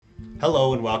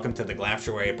Hello and welcome to the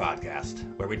Glamptuary podcast,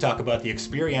 where we talk about the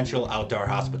experiential outdoor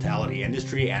hospitality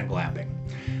industry and glamping.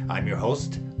 I'm your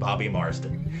host, Bobby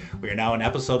Marsden. We are now in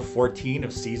episode 14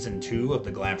 of season 2 of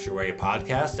the Glamptuary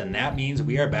podcast, and that means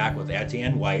we are back with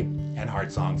Etienne White and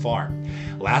Heartsong Farm.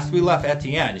 Last we left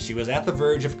Etienne, she was at the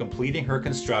verge of completing her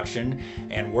construction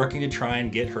and working to try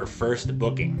and get her first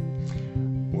booking.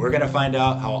 We're going to find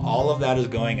out how all of that is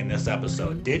going in this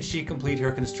episode. Did she complete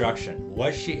her construction?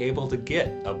 Was she able to get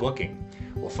a booking?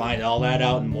 We'll find all that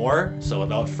out and more. So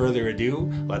without further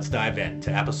ado, let's dive in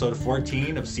to episode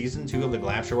 14 of season 2 of the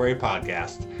Glamptuary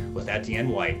podcast with Etienne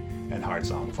White and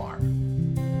Heartsong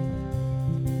Farm.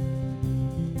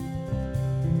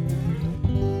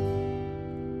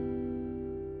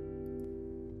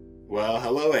 Well,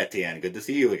 hello, Etienne. Good to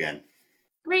see you again.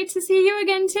 Great to see you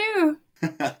again, too.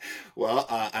 Well,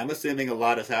 I'm assuming a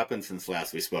lot has happened since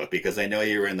last we spoke, because I know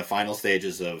you were in the final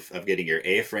stages of getting your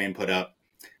A-frame put up,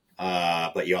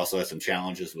 but you also had some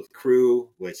challenges with crew,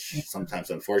 which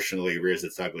sometimes unfortunately rears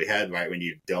its ugly head right when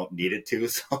you don't need it to.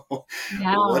 So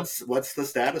Yeah. what's the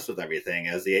status with everything?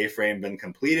 Has the A-frame been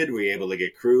completed? Were you able to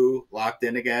get crew locked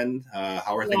in again?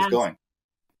 How are things going?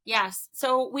 Yes.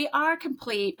 So we are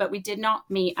complete, but we did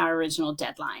not meet our original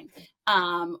deadline,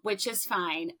 which is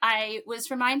fine. I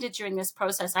was reminded during this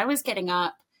process, I was getting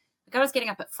up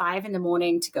at 5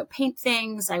 a.m. to go paint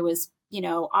things. I was,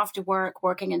 after work,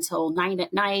 working until 9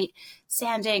 p.m,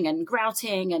 sanding and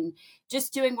grouting and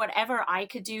just doing whatever I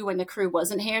could do when the crew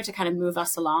wasn't here to kind of move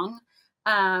us along.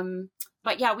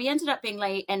 But yeah, we ended up being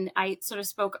late, and I sort of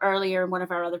spoke earlier in one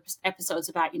of our other episodes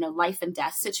about, life and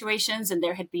death situations, and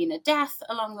there had been a death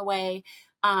along the way.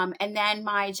 And then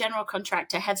my general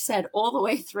contractor had said all the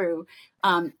way through,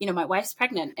 my wife's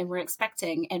pregnant and we're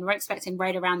expecting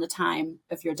right around the time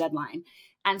of your deadline.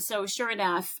 And so sure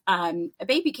enough, a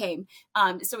baby came.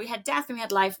 So we had death and we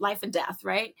had life and death,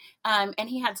 right? And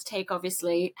he had to take,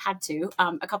 obviously,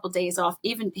 a couple of days off.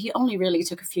 Even he only really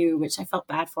took a few, which I felt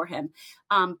bad for him.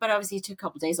 But obviously he took a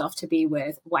couple of days off to be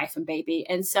with wife and baby.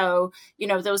 And so,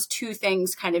 those two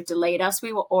things kind of delayed us.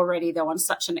 We were already, though, on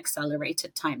such an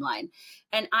accelerated timeline.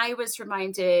 And I was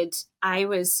reminded, I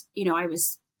was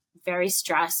very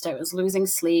stressed. I was losing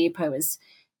sleep. I was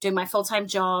doing my full-time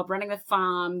job, running the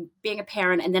farm, being a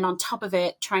parent, and then on top of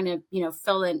it, trying to,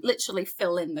 literally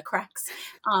fill in the cracks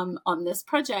on this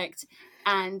project.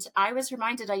 And I was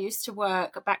reminded, I used to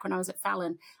work, back when I was at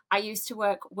Fallon, I used to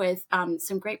work with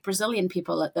some great Brazilian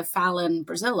people at the Fallon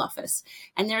Brazil office.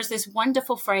 And there's this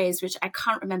wonderful phrase, which I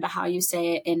can't remember how you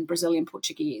say it in Brazilian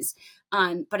Portuguese,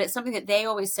 but it's something that they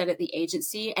always said at the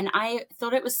agency. And I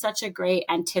thought it was such a great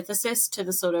antithesis to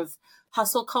the sort of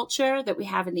hustle culture that we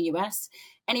have in the US.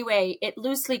 Anyway, it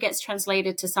loosely gets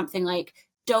translated to something like,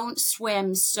 don't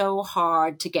swim so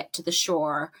hard to get to the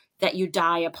shore that you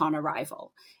die upon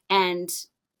arrival. And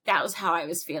that was how I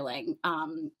was feeling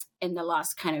in the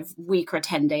last kind of week or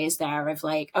 10 days there of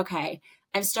like, okay,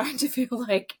 I'm starting to feel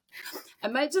like I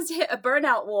might just hit a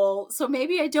burnout wall. So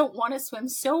maybe I don't want to swim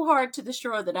so hard to the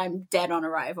shore that I'm dead on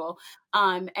arrival.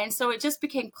 And so it just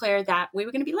became clear that we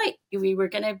were going to be late. We were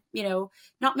going to,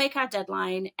 not make our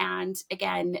deadline. And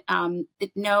again,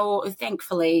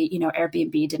 thankfully,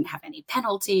 Airbnb didn't have any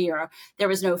penalty, or there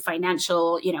was no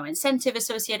financial, incentive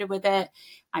associated with it.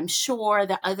 I'm sure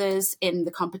that others in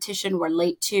the competition were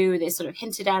late too. They sort of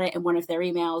hinted at it in one of their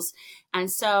emails. And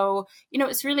so,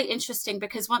 it's really interesting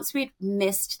because once we'd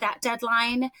missed that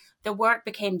deadline, the work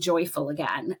became joyful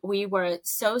again. We were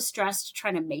so stressed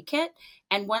trying to make it.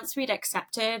 And once we'd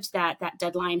accepted that that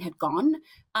deadline had gone,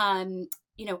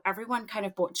 everyone kind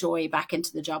of brought joy back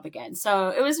into the job again. So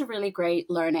it was a really great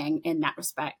learning in that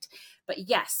respect. But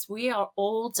yes, we are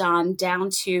all done down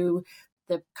to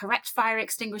the correct fire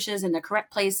extinguishers in the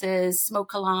correct places,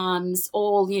 smoke alarms,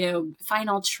 all,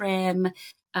 final trim,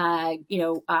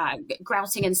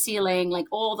 grouting and sealing, like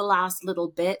all the last little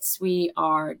bits, we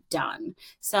are done.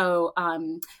 So,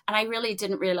 and I really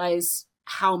didn't realize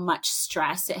how much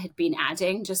stress it had been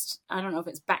adding. Just, I don't know if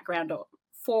it's background or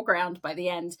foreground by the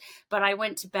end, but I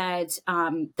went to bed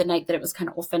the night that it was kind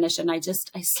of all finished, and I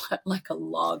slept like a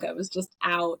log. I was just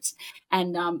out,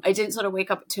 and I didn't sort of wake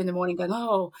up at 2 a.m. going,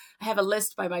 oh, I have a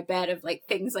list by my bed of like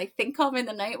things I think of in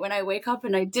the night when I wake up,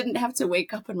 and I didn't have to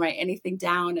wake up and write anything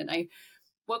down. And I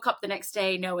woke up the next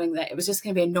day knowing that it was just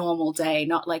going to be a normal day,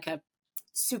 not like a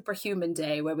superhuman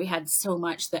day where we had so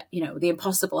much that, the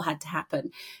impossible had to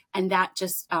happen. And that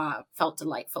just felt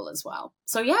delightful as well.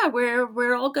 So yeah,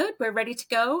 we're all good. We're ready to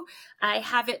go. I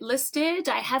have it listed.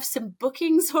 I have some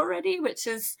bookings already, which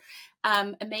is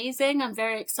amazing. I'm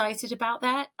very excited about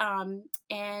that.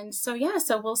 And so, yeah,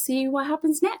 so we'll see what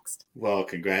happens next. Well,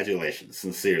 congratulations.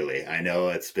 Sincerely. I know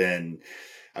it's been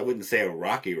I wouldn't say a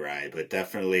rocky ride, but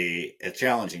definitely a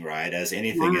challenging ride, as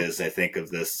anything Yeah. is, I think, of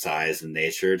this size and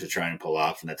nature to try and pull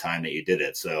off in the time that you did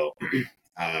it. So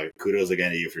kudos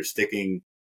again to you for sticking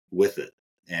with it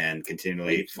and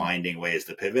continually Thank you. finding ways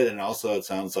to pivot. And also, it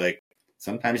sounds like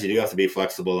sometimes you do have to be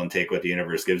flexible and take what the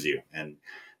universe gives you. And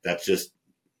that's just,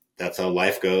 that's how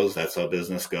life goes. That's how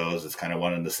business goes. It's kind of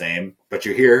one and the same. But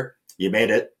you're here. You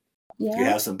made it. You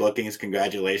Yeah. have some bookings.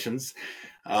 Congratulations.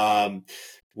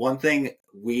 One thing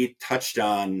we touched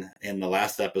on in the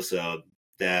last episode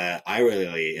that I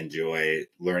really enjoy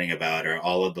learning about are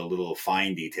all of the little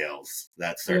fine details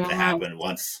that start to Yeah. happen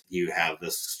once you have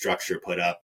this structure put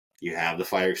up. You have the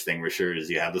fire extinguishers,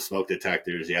 you have the smoke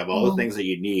detectors, you have all the Yeah. things that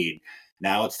you need.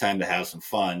 Now it's time to have some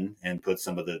fun and put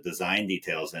some of the design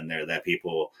details in there that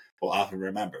people will often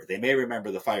remember. They may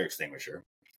remember the fire extinguisher,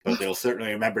 but they'll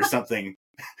certainly remember something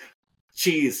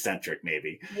cheese centric,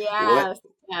 maybe. What Yes.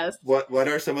 Yes. what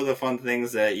are some of the fun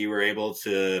things that you were able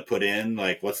to put in?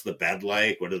 Like, what's the bed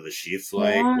like? What are the sheets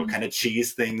like? Yeah. What kind of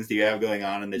cheese things do you have going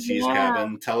on in the cheese Yeah.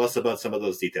 cabin? Tell us about some of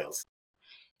those details.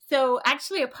 So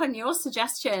actually, upon your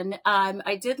suggestion,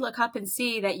 I did look up and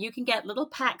see that you can get little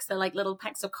packs. They're like little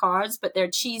packs of cards, but they're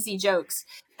cheesy jokes.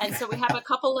 And so we have a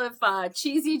couple of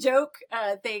cheesy joke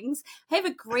things. I have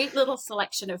a great little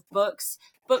selection of books.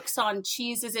 Books on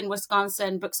cheeses in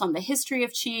Wisconsin, books on the history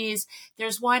of cheese.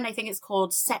 There's one, I think it's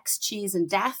called Sex, Cheese, and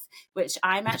Death, which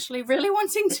I'm actually really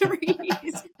wanting to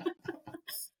read.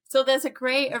 So there's a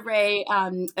great array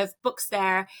of books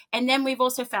there. And then we've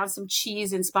also found some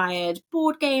cheese inspired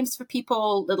board games for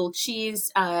people, little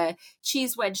cheese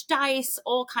wedge dice,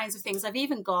 all kinds of things. I've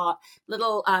even got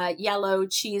little yellow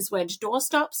cheese wedge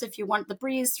doorstops. If you want the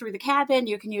breeze through the cabin,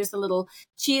 you can use the little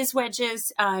cheese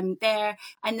wedges there.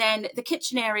 And then the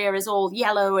kitchen area is all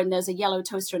yellow, and there's a yellow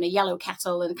toaster and a yellow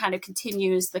kettle, and kind of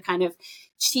continues the kind of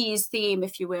cheese theme,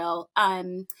 if you will.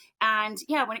 And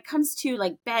yeah, when it comes to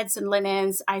like beds and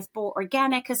linens, I've bought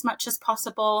organic as much as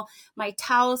possible. My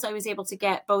towels, I was able to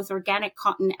get both organic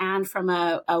cotton and from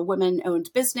a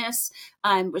women-owned business,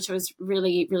 which I was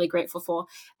really, really grateful for.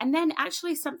 And then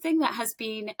actually something that has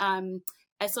been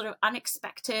a sort of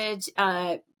unexpected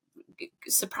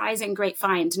surprising great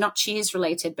find, not cheese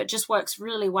related, but just works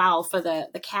really well for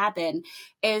the cabin,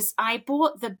 is I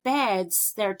bought the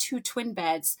beds. There are two twin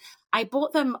beds. I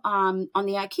bought them on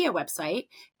the IKEA website,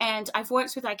 and I've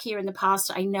worked with IKEA in the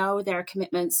past. I know their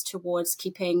commitments towards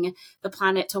keeping the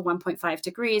planet to 1.5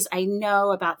 degrees. I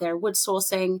know about their wood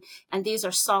sourcing, and these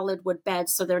are solid wood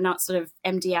beds, so they're not sort of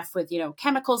MDF with,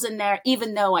 chemicals in there,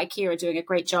 even though IKEA are doing a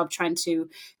great job trying to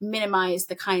minimize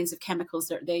the kinds of chemicals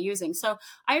that they're using. So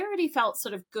I already felt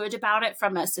sort of good about it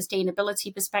from a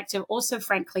sustainability perspective, also,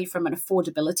 frankly, from an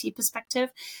affordability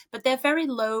perspective, but they're very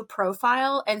low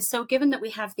profile. And so given that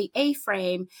we have the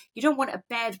A-frame, you don't want a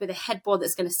bed with a headboard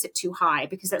that's going to sit too high,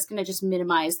 because that's going to just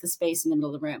minimize the space in the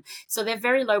middle of the room. So they're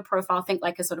very low profile, think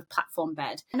like a sort of platform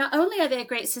bed. Not only are they a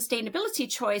great sustainability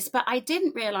choice, but I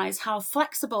didn't realize how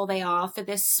flexible they are for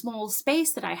this small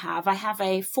space that I have. I have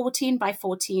a 14 by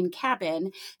 14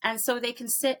 cabin, and so they can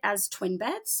sit as twin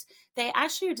beds. They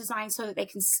actually are designed so that they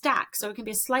can stack. So it can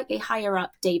be a slightly higher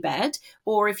up day bed,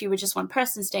 or if you were just one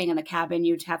person staying in the cabin,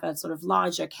 you'd have a sort of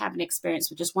larger cabin experience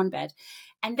with just one bed.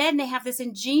 And then they have this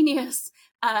ingenious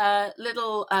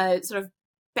little sort of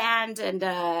band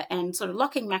and sort of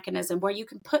locking mechanism where you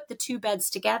can put the two beds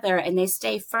together and they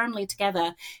stay firmly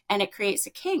together, and it creates a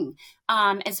king.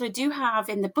 And so I do have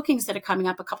in the bookings that are coming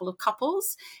up a couple of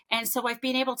couples, and so I've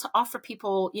been able to offer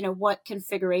people, what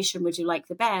configuration would you like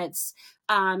the beds,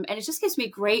 and it just gives me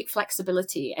great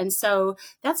flexibility. And so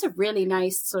that's a really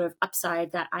nice sort of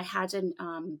upside that I hadn't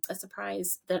a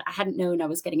surprise that I hadn't known I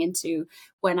was getting into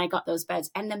when I got those beds.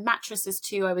 And the mattresses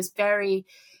too, I was very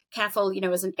careful,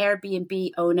 as an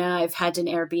Airbnb owner. I've had an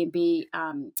Airbnb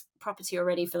property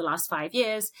already for the last 5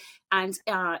 years, and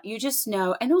you just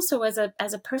know. And also as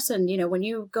a person, when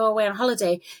you go away on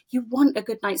holiday, you want a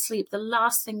good night's sleep. The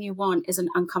last thing you want is an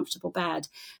uncomfortable bed.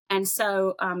 And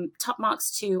so top marks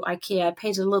to IKEA.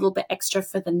 Paid a little bit extra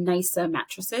for the nicer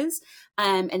mattresses,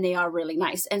 and they are really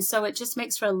nice. And so it just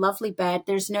makes for a lovely bed.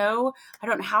 There's no, I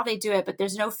don't know how they do it, but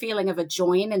there's no feeling of a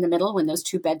join in the middle when those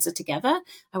two beds are together.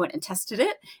 I went and tested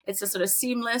it. It's a sort of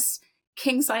seamless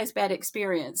king size bed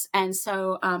experience. And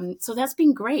so so that's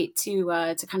been great to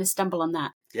kind of stumble on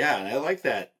that. Yeah, and I like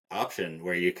that option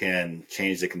where you can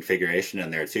change the configuration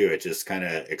in there too. It just kind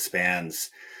of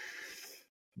expands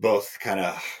both kind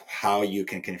of how you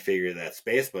can configure that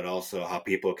space, but also how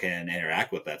people can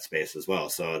interact with that space as well.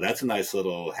 So that's a nice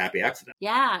little happy accident.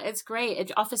 Yeah, it's great.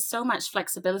 It offers so much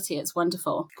flexibility. It's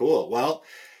wonderful. Cool. Well,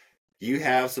 you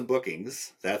have some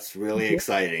bookings. That's really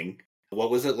exciting. What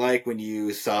was it like when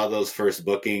you saw those first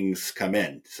bookings come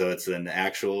in? So it's an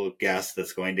actual guest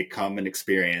that's going to come and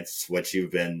experience what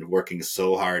you've been working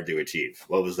so hard to achieve.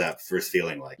 What was that first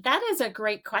feeling like? That is a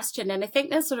great question. And I think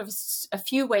there's sort of a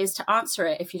few ways to answer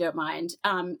it, if you don't mind.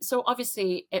 So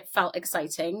obviously it felt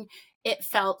exciting. It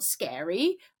felt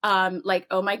scary. Like,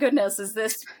 oh my goodness, is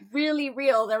this really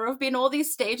real? There have been all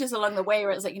these stages along the way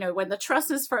where it's like, when the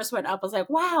trusses first went up, I was like,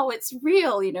 wow, it's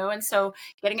real, and so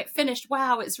getting it finished,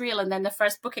 wow, it's real. And then the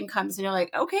first booking comes and you're like,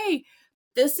 okay,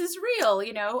 this is real,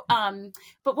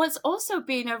 but what's also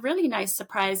been a really nice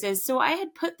surprise is, so I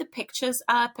had put the pictures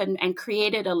up and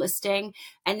created a listing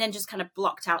and then just kind of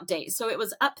blocked out dates. So it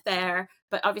was up there,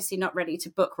 but obviously not ready to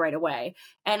book right away.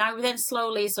 And I then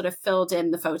slowly sort of filled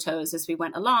in the photos as we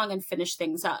went along and finished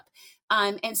things up.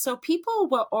 And so people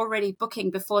were already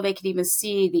booking before they could even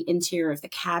see the interior of the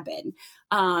cabin.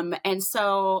 And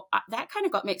so that kind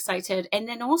of got me excited. And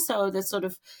then also the sort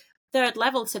of third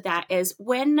level to that is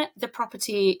when the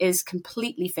property is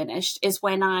completely finished is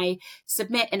when I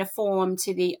submit in a form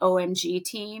to the OMG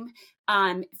team.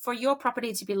 For your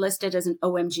property to be listed as an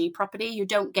OMG property, you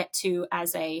don't get to,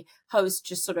 as a host,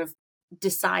 just sort of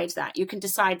decide that. You can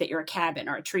decide that you're a cabin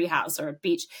or a tree house or a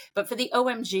beach, but for the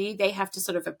OMG, they have to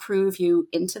sort of approve you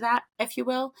into that, if you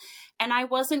will. And I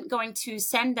wasn't going to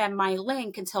send them my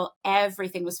link until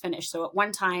everything was finished. So at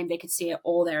one time they could see it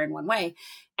all there in one way.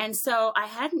 And so I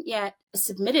hadn't yet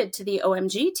submitted to the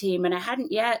OMG team and I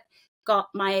hadn't yet got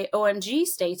my OMG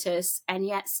status, and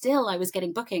yet still I was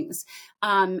getting bookings.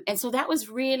 And so that was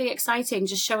really exciting,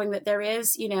 just showing that there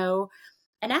is, an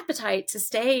appetite to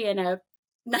stay in a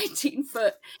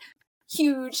 19-foot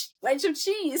huge wedge of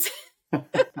cheese.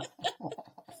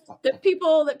 that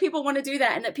people want to do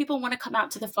that, and that people want to come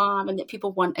out to the farm, and that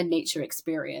people want a nature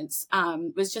experience,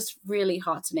 was just really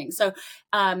heartening. So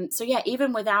yeah,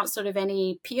 even without sort of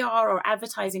any PR or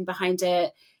advertising behind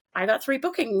it, I got 3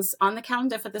 bookings on the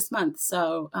calendar for this month.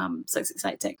 So it's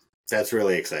exciting. That's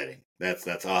really exciting.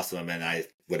 That's awesome. And I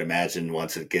would imagine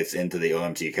once it gets into the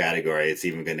OMG category, it's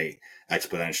even going to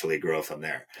exponentially grow from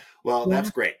there. Well, yeah.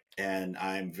 That's great. And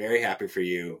I'm very happy for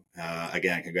you.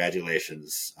 Again,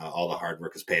 congratulations. All the hard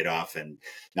work has paid off. And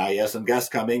now you have some guests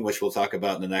coming, which we'll talk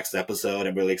about in the next episode.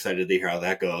 I'm really excited to hear how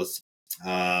that goes.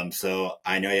 So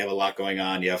I know you have a lot going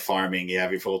on. You have farming, you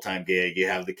have your full-time gig, you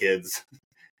have the kids.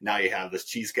 Now you have this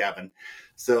cheese cabin.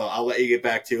 So I'll let you get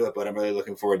back to it, but I'm really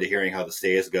looking forward to hearing how the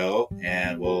stays go.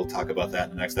 And we'll talk about that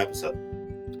in the next episode.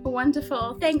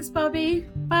 Wonderful. Thanks, Bobby.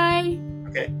 Bye.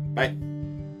 Okay, bye.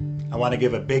 I want to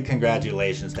give a big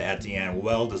congratulations to Etienne.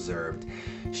 Well deserved.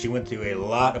 She went through a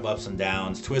lot of ups and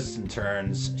downs, twists and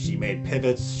turns. She made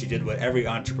pivots. She did what every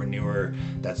entrepreneur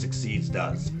that succeeds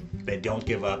does. They don't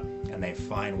give up and they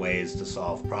find ways to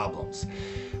solve problems.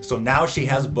 So now she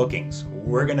has bookings.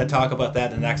 We're going to talk about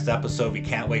that in the next episode. We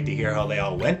can't wait to hear how they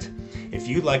all went. If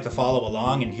you'd like to follow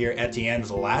along and hear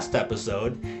Etienne's last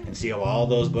episode and see how all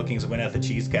those bookings went at the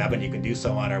Cheese Cabin, you can do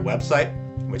so on our website,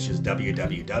 which is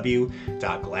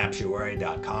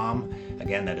www.glamptuary.com.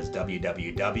 Again, that is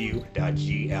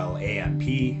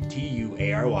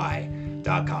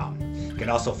www.glamptuary.com. You can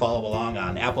also follow along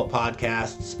on Apple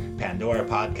Podcasts, Pandora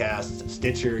Podcasts,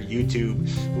 Stitcher, YouTube.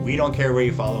 We don't care where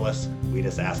you follow us. We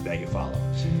just ask that you follow.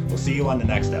 We'll see you on the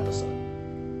next episode.